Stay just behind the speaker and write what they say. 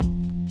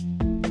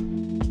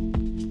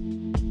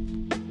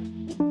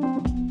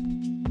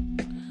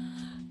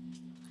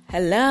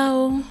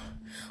Hello,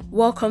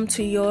 welcome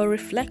to your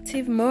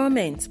Reflective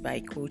Moments by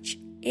Coach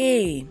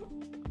A.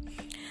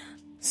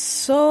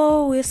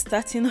 So we're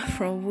starting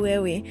from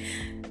where we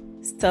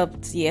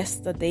stopped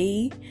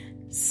yesterday.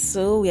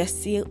 So we are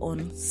still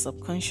on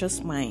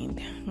subconscious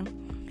mind.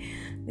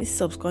 This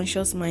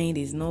subconscious mind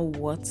is not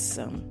what's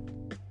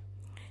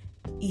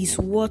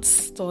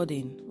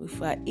studying. If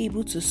we are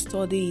able to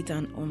study it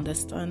and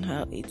understand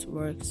how it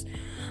works,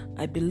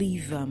 I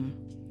believe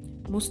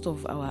most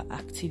of our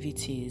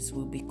activities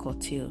will be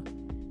curtailed,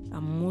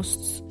 and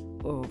most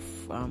of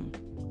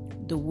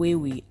the way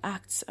we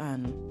act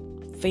and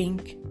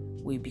think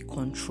will be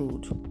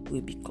controlled.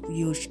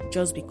 You'll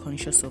just be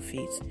conscious of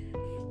it.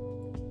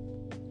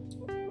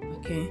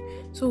 Okay,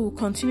 so we'll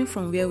continue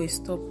from where we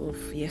stopped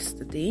off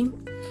yesterday.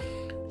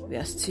 We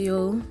are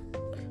still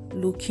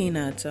looking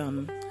at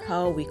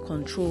how we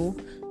control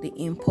the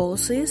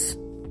impulses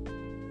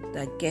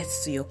that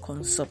gets to your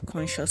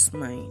subconscious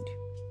mind.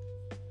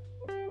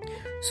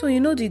 So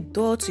the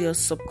door to your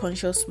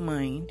subconscious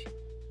mind.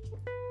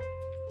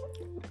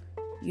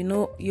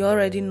 You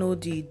already know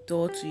the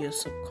door to your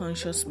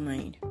subconscious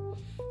mind.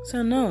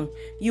 So now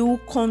you will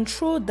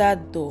control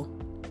that door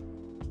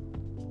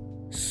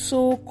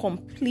so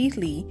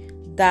completely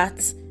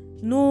that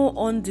no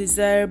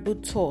undesirable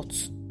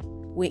thoughts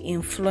will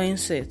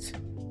influence it.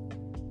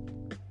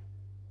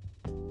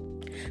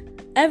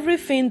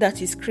 Everything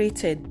that is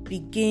created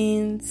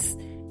begins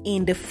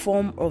in the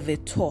form of a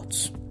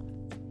thought.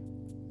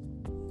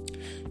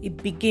 It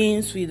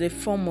begins with the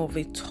form of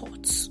a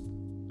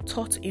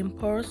thought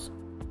impulse,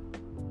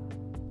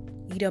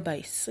 either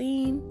by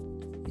seeing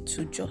it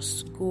will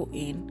just go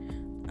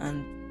in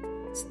and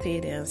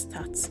stay there and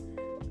start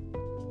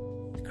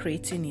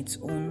creating its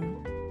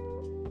own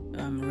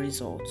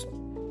result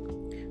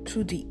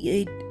through the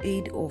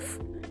aid of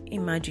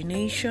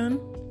imagination.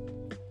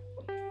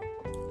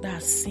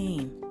 That's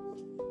seeing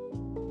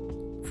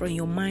from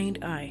your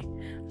mind eye.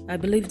 I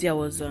believe there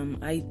was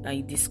I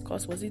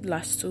discussed, was it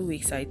last 2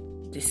 weeks, I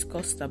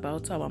discussed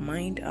about our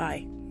mind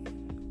eye.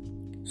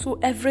 So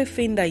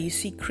everything that you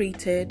see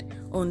created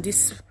on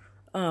this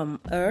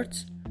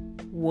earth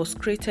was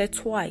created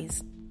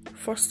twice.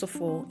 First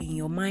of all, in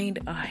your mind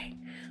eye,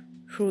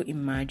 through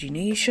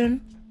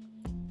imagination.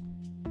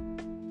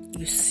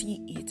 You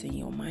see it in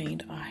your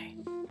mind eye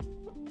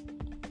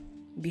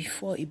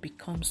before it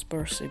becomes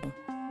possible.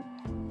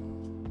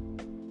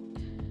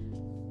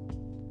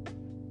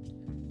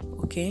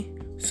 Okay,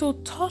 so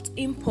thought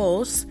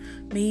impulse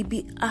may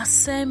be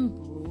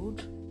assembled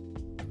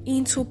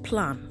into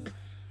plan.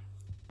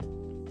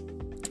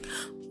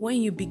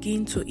 When you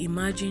begin to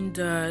imagine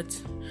that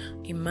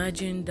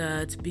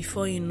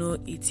before you know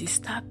it, you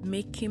start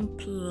making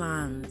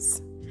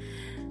plans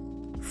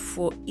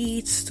for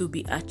it to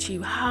be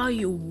achieved, how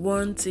you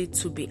want it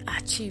to be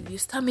achieved. You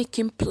start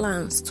making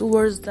plans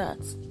towards that.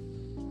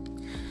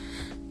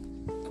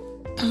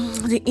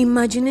 The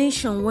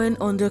imagination, when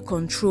under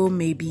control,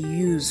 may be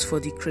used for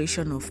the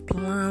creation of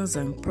plans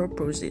and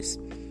purposes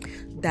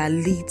that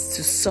leads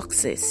to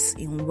success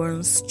in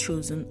one's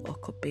chosen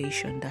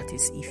occupation. That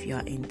is, if you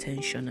are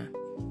intentional.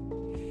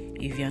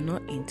 If you are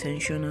not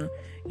intentional,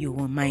 you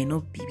might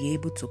not be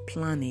able to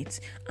plan it,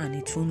 and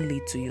it won't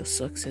lead to your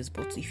success.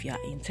 But if you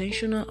are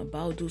intentional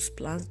about those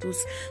plans,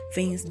 those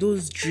things,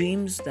 those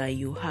dreams that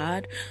you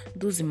had,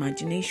 those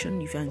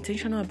imagination, if you are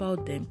intentional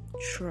about them,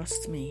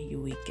 trust me, you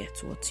will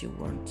get what you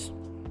want.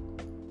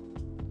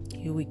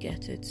 You will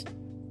get it.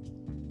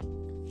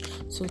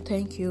 So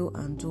thank you,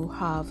 and do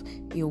have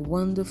a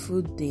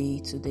wonderful day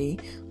today.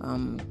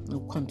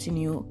 We'll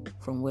continue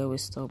from where we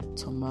stopped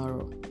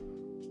tomorrow.